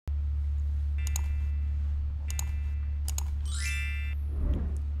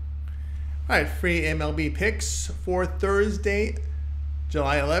All right, free MLB picks for Thursday,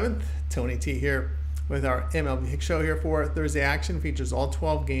 July 11th. Tony T here with our MLB Pick Show here for Thursday action. Features all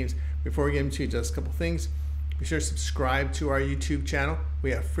 12 games. Before we get into just a couple things, be sure to subscribe to our YouTube channel.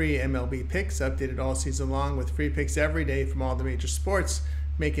 We have free MLB picks updated all season long with free picks every day from all the major sports,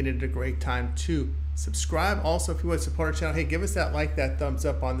 making it a great time to subscribe. Also, if you want to support our channel, hey, give us that like, that thumbs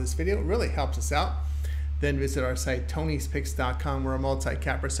up on this video. It really helps us out. Then visit our site, tonyspicks.com. We're a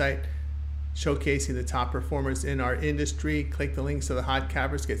multi-capper site showcasing the top performers in our industry. Click the links to the hot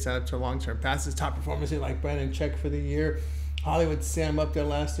cappers, get signed up to long-term passes. Top performers in like Brandon Check for the year. Hollywood Sam up there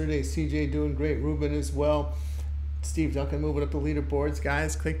last Thursday. CJ doing great. Ruben as well. Steve Duncan moving up the leaderboards.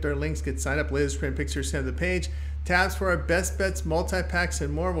 Guys, click their links, get signed up. Latest print pictures sent to the page. Tabs for our best bets, multi-packs,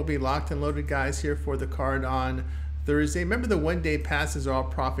 and more will be locked and loaded, guys, here for the card on Thursday. Remember, the one-day passes are all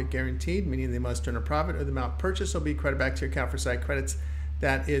profit guaranteed, meaning they must earn a profit or the amount purchased will be credited back to your account for site credits.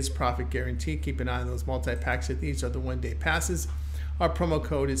 That is profit guaranteed. Keep an eye on those multi-packs. These are the one-day passes. Our promo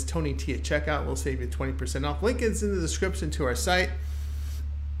code is TonyT at checkout. We'll save you 20% off. Link is in the description to our site.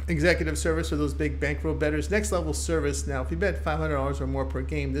 Executive service for those big bankroll bettors. Next level service. Now, if you bet $500 or more per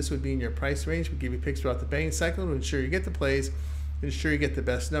game, this would be in your price range. We give you picks throughout the betting cycle to ensure you get the plays, ensure you get the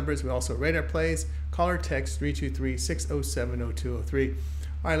best numbers. We also rate our plays. Call or text 323-607-0203.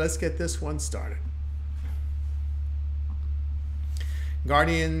 All right, let's get this one started.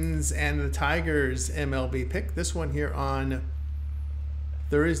 Guardians and the Tigers MLB pick. This one here on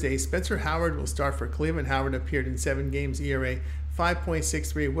Thursday. Spencer Howard will start for Cleveland. Howard appeared in 7 games, ERA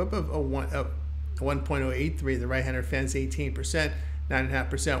 5.63, whip of 1.083. The right-hander fans 18%,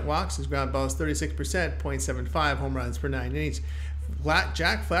 9.5% walks. His ground ball is 36%, 0.75 home runs per 9 innings.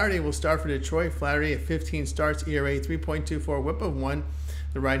 Jack Flaherty will start for Detroit. Flaherty at 15 starts, ERA 3.24, whip of 1.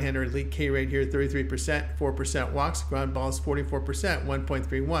 The right-hander elite K rate here 33%, 4% walks. Ground balls 44%,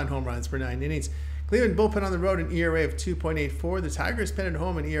 1.31 home runs per 9 innings. Cleveland bullpen on the road, an ERA of 2.84. The Tigers pen at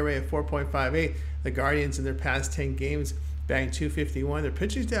home, an ERA of 4.58. The Guardians in their past 10 games batting .251. Their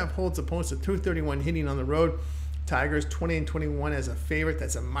pitching staff holds opponents to .231 hitting on the road. Tigers 20-21 as a favorite.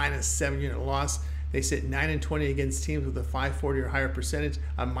 That's a -7 unit loss. They sit 9-20 against teams with a .540 or higher percentage.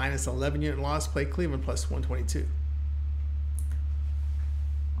 A -11 unit loss. Play Cleveland plus 122.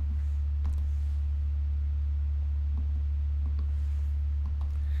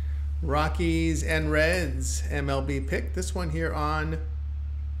 Rockies and Reds MLB pick. This one here on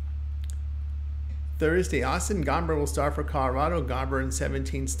Thursday. Austin Gomber will start for Colorado. Gomber in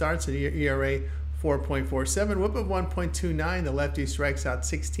 17 starts, an ERA 4.47, whip of 1.29. The lefty strikes out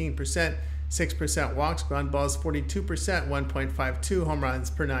 16%, 6% walks. Ground balls 42%, 1.52 home runs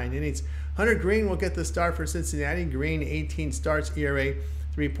per 9 innings. Hunter Green will get the start for Cincinnati. Green 18 starts, ERA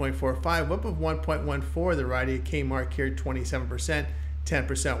 3.45, whip of 1.14. The righty K mark here 27%.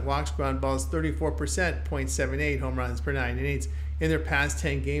 10% walks. Ground balls 34%, 0.78 home runs per 9 innings. In their past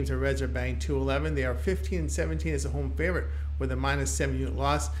 10 games, the Reds are batting .211. They are 15-17 as a home favorite with a -7 unit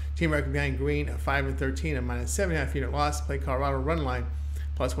loss. Team record behind Green a 5-13, a -7.5 unit loss. Play Colorado run line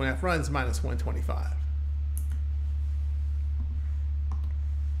plus 1.5 runs, -125.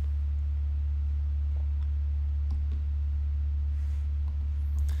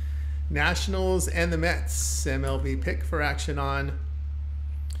 Nationals and the Mets MLB pick for action on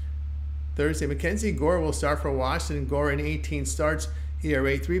Thursday. Mackenzie Gore will start for Washington. Gore in 18 starts,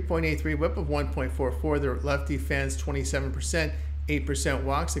 ERA 3.83, whip of 1.44. The lefty fans 27%, 8%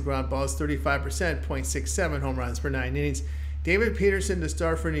 walks. The ground ball is 35%, 0.67 home runs per 9 innings. David Peterson to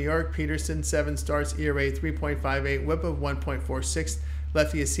start for New York. Peterson 7 starts, ERA 3.58, whip of 1.46.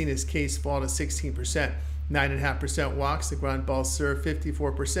 Lefty has seen his case fall to 16%. 9.5% walks. The ground ball served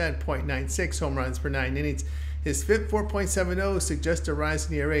 54%, 0.96 home runs per 9 innings. His FIP 4.70 suggests a rise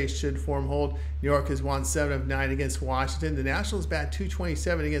in ERA should form hold. New York has won 7 of 9 against Washington. The Nationals bat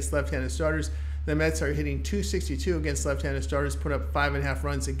 .227 against left-handed starters. The Mets are hitting .262 against left-handed starters, put up 5.5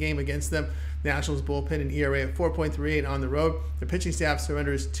 runs a game against them. Nationals bullpen an ERA of 4.38 on the road. The pitching staff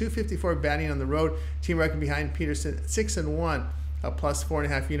surrenders .254 batting on the road. Team record behind Peterson 6-1, a plus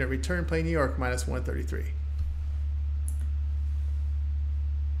 4.5 unit return. Play New York -133.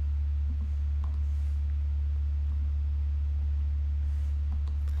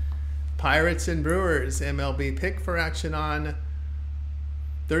 Pirates and Brewers MLB pick for action on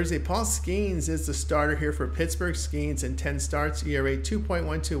Thursday. Paul Skeens is the starter here for Pittsburgh. Skeens in 10 starts, ERA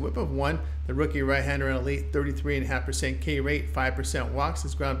 2.12, whip of 1. The rookie right-hander an elite 33.5% K rate, 5% walks.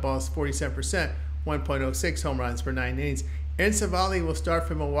 His ground ball is 47%, 1.06 home runs per 9 innings. Aaron Savali will start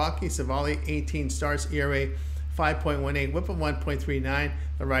for Milwaukee. Savali 18 starts, ERA 5.18, whip of 1.39.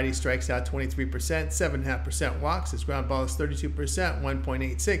 The righty strikes out 23%, 7.5% walks. His ground ball is 32%,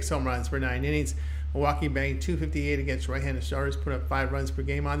 1.86 home runs per 9 innings. Milwaukee batting .258 against right-handed starters, put up 5 runs per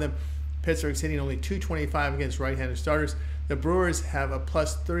game on them. Pittsburgh's hitting only .225 against right-handed starters. The Brewers have a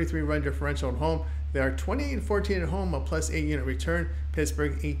plus 33 run differential at home. They are 28-14 at home, a plus 8 unit return.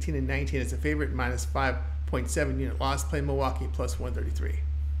 Pittsburgh 18-19 is a favorite, minus 5.7 unit loss. Play Milwaukee plus 133.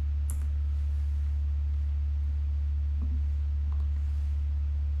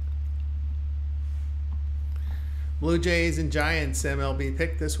 Blue Jays and Giants MLB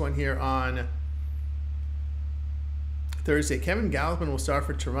pick. This one here on Thursday. Kevin Gausman will start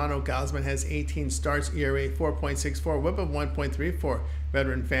for Toronto. Gausman has 18 starts, ERA 4.64, whip of 1.34.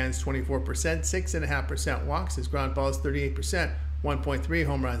 Veteran fans 24%, 6.5% walks. His ground ball is 38%, 1.3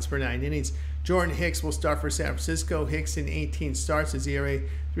 home runs per 9 innings. Jordan Hicks will start for San Francisco. Hicks in 18 starts, his ERA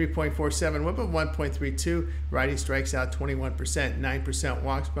 3.47, whip of 1.32. Righty strikes out 21%, 9%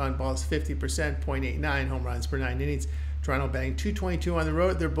 walks. Ground ball is 50%, 0.89 home runs per 9 innings. Toronto batting .222 on the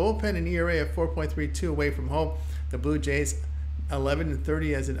road. Their bullpen an ERA of 4.32 away from home. The Blue Jays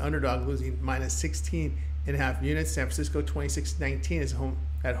 11-30 as an underdog, losing minus 16.5 units. San Francisco 26-19 is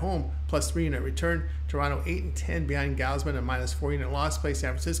at home, plus 3 unit return. Toronto 8-10 behind Gausman, a minus 4 unit loss. Play San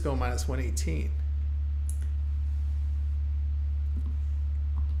Francisco minus 118.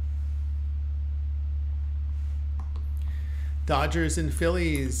 Dodgers and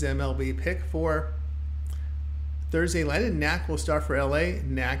Phillies MLB pick for Thursday. Landon Knack will start for LA.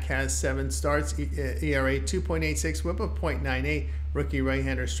 Knack has 7 starts, ERA 2.86, whip of 0.98. Rookie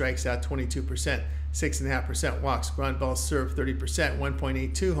right-hander strikes out 22%, 6.5% walks. Ground balls served 30%,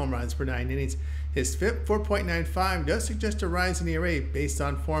 1.82 home runs per 9 innings. His FIP 4.95 does suggest a rise in ERA based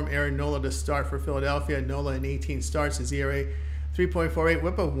on form. Aaron Nola to start for Philadelphia. Nola in 18 starts, his ERA 3.48,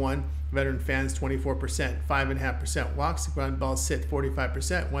 whip of 1. Veteran fans 24%, 5.5% walks. The ground balls sit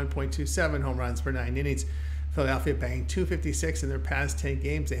 45%, 1.27 home runs per 9 innings. Philadelphia batting .256 in their past 10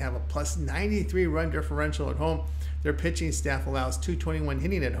 games. They have a plus 93 run differential at home. Their pitching staff allows .221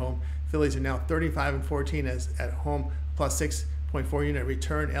 hitting at home. Phillies are now 35-14 as at home, plus 6.4 unit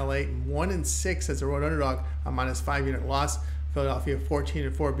return. LA 1-6 as a road underdog, a minus 5 unit loss. Philadelphia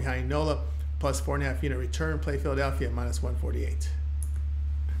 14-4 behind Nola, plus 4.5 unit return. Play Philadelphia minus 148.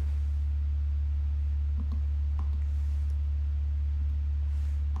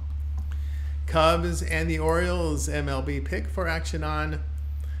 Cubs and the Orioles MLB pick for action on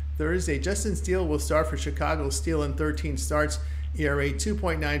Thursday. Justin Steele will start for Chicago. Steele in 13 starts, ERA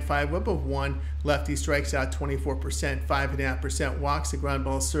 2.95, whip of 1. Lefty strikes out 24%, 5.5% walks. The ground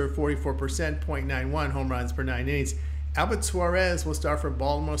ball served 44%, 0.91 home runs per 9 innings. Albert Suarez will start for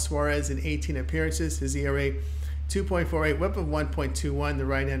Baltimore. Suarez in 18 appearances, his ERA 2.48, whip of 1.21. The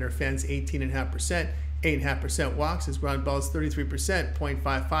right-hander fends 18.5%. 8.5% walks. His ground ball is 33%,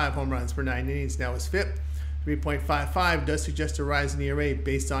 0.55 home runs per 9 innings. Now his FIP 3.55 does suggest a rise in ERA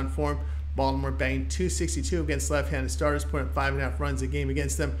based on form. Baltimore batting .262 against left-handed starters, putting up 5.5 runs a game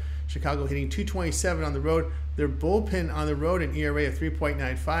against them. Chicago hitting .227 on the road. Their bullpen on the road an ERA of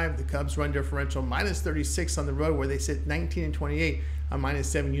 3.95. The Cubs run differential minus 36 on the road, where they sit 19-28, a minus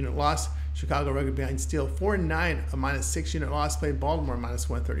 7 unit loss. Chicago record behind Steele 4-9, a minus 6 unit loss. Played Baltimore minus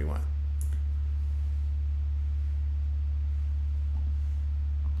 131.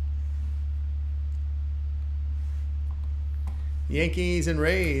 Yankees and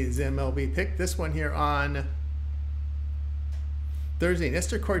Rays MLB pick. This one here on Thursday.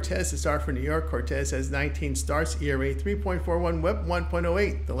 Nestor Cortez to start for New York. Cortez has 19 starts, ERA 3.41, whip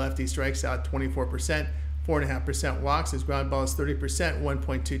 1.08. The lefty strikes out 24%, 4.5% walks. His ground ball is 30%,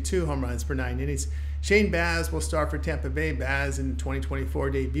 1.22 home runs per 9 innings. Shane Baz will start for Tampa Bay. Baz in 2024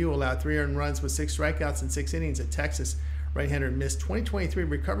 debut allowed 3 earned runs with 6 strikeouts in 6 innings at Texas. Right-hander missed 2023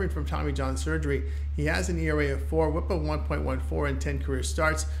 recovering from Tommy John surgery. He has an ERA of 4, whip of 1.14 in 10 career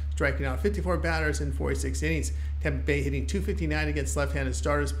starts, striking out 54 batters in 46 innings. Tampa Bay hitting .259 against left-handed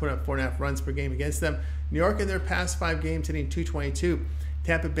starters, putting up 4.5 runs per game against them. New York in their past 5 games hitting .222.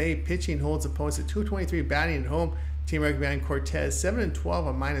 Tampa Bay pitching holds opponents at .223 batting at home. Team record behind Cortez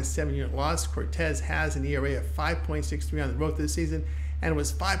 7-12, a minus 7 unit loss. Cortez has an ERA of 5.63 on the road this season and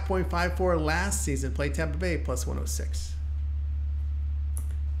was 5.54 last season. Played Tampa Bay plus 106.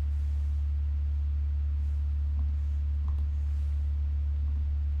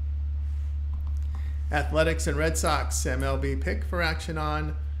 Athletics and Red Sox MLB pick for action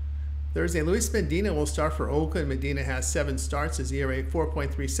on Thursday. Luis Medina will start for Oakland. Medina has 7 starts, his ERA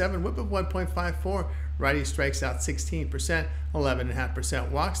 4.37, whip of 1.54. Righty strikes out 16%, 11.5%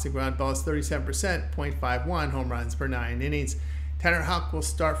 walks. The ground ball is 37%, 0.51 home runs per 9 innings. Tanner Houck will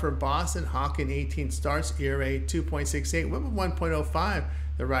start for Boston. Houck in 18 starts, ERA 2.68, whip of 1.05.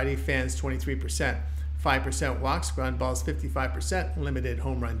 The righty fans 23%. 5% walks, ground balls 55%, limited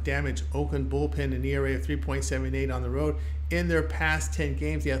home run damage. Oakland bullpen an ERA of 3.78 on the road. In their past 10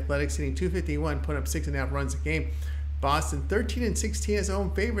 games, the Athletics hitting 251, put up 6.5 runs a game. Boston 13-16 as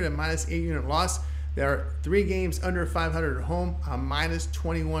home favorite, a -8 unit loss. There are 3 games under 500 at home, a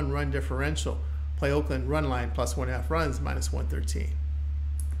 -21 run differential. Play Oakland run line plus 1.5 runs, -113.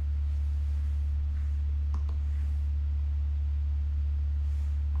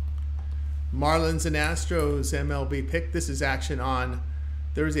 Marlins and Astros MLB pick. This is action on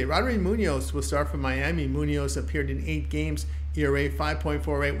Thursday. Rodrigo Munoz will start for Miami. Munoz appeared in 8 games, ERA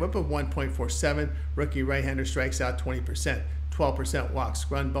 5.48, whip of 1.47. Rookie right-hander strikes out 20%, 12% walks,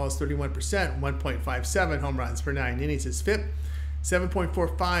 ground balls 31%, 1.57 home runs per 9 innings. His FIP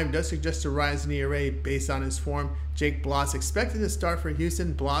 7.45 does suggest a rise in ERA based on his form. Jake Bloss expected to start for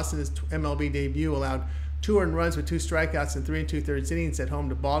Houston. Bloss in his MLB debut allowed 2 earned runs with 2 strikeouts in 3 2/3 innings at home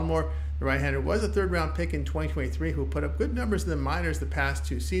to Baltimore. The right-hander was a 3rd-round pick in 2023 who put up good numbers in the minors the past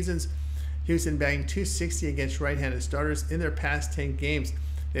 2 seasons. Houston bagging .260 against right-handed starters in their past 10 games.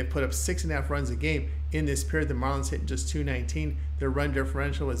 They've put up 6.5 runs a game in this period. The Marlins hit just .219. Their run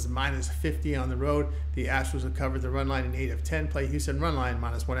differential was -50 on the road. The Astros have covered the run line in 8 of 10. Play Houston run line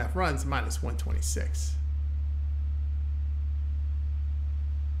 -1.5 runs, -126.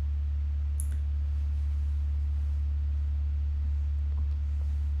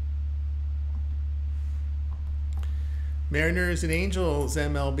 Mariners and Angels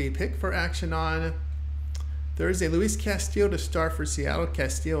MLB pick for action on Thursday. Luis Castillo to start for Seattle.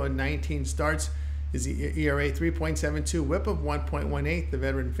 Castillo in 19 starts is ERA 3.72, whip of 1.18. The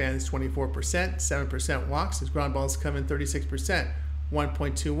veteran fans 24%, 7% walks. His ground balls come in 36%,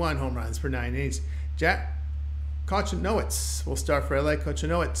 1.21 home runs per 9 innings. Jack Kochanowicz will start for LA.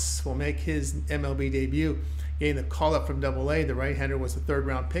 Kochanowicz will make his MLB debut, getting the call-up from AA. The right-hander was a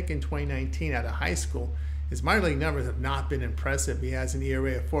 3rd-round pick in 2019 out of high school. His minor league numbers have not been impressive. He has an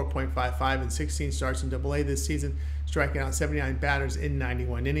ERA of 4.55 and 16 starts in AA this season, striking out 79 batters in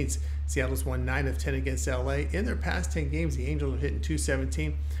 91 innings. Seattle's won 9 of 10 against LA. In their past 10 games, the Angels are hitting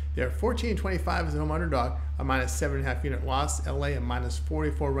 .217. They're 14-25 as a home underdog, a -7.5 unit loss. LA a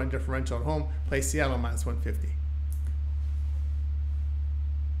 -44 run differential at home. Play Seattle -150.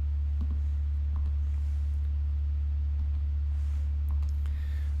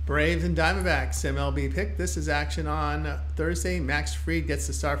 Braves and Diamondbacks MLB pick. This is action on Thursday. Max Fried gets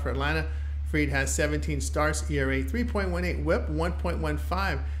the start for Atlanta. Fried has 17 starts, ERA 3.18, whip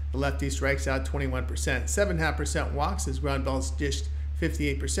 1.15. The lefty strikes out 21%, 7.5% walks. His ground balls dished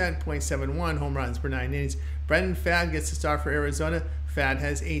 58%, 0.71 home runs per 9 innings. Brendan Pfaadt gets the start for Arizona. Pfaadt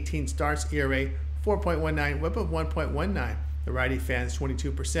has 18 starts, ERA 4.19, whip of 1.19. The righty fans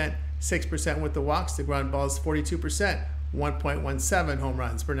 22%, 6% with the walks. The ground balls 42%. 1.17 home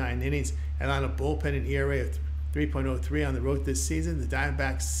runs per 9 innings. Atlanta bullpen an ERA of 3.03 on the road this season. The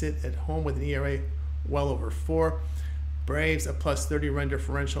Diamondbacks sit at home with an ERA well over 4. Braves a +30 run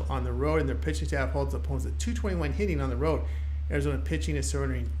differential on the road, and their pitching staff holds opponents at .221 hitting on the road. Arizona pitching is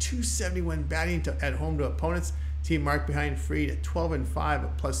surrendering .271 batting at home to opponents. Team marked behind Fried at 12-5, a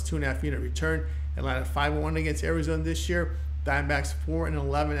 +2.5 unit return. Atlanta 5-1 against Arizona this year. Diamondbacks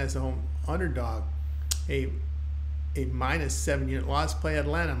 4-11 as a home underdog. A -7 unit loss. Play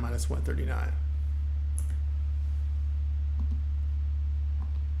Atlanta -139.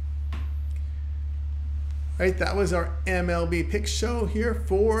 All right, that was our MLB Picks show here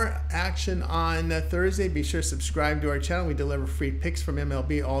for action on Thursday. Be sure to subscribe to our channel. We deliver free picks from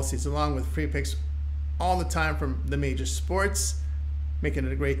MLB all season long with free picks all the time from the major sports. Making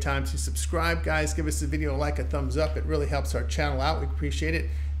it a great time to subscribe. Guys, give us the video a like, a thumbs up. It really helps our channel out. We appreciate it.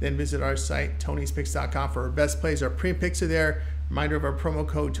 Then visit our site, Tony'sPicks.com, for our best plays. Our pre picks are there. Reminder of our promo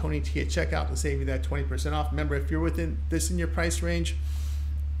code TonyT at checkout to save you that 20% off. Remember, if you're within this in your price range,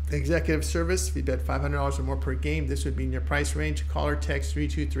 the executive service, if you bet $500 or more per game, this would be in your price range. Call or text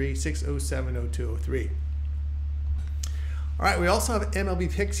 323-607-0203. All right, we also have MLB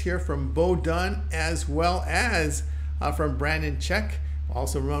picks here from Bo Dunn as well as from Brandon Check.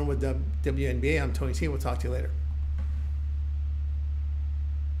 Also run with the WNBA. I'm Tony T. We'll talk to you later.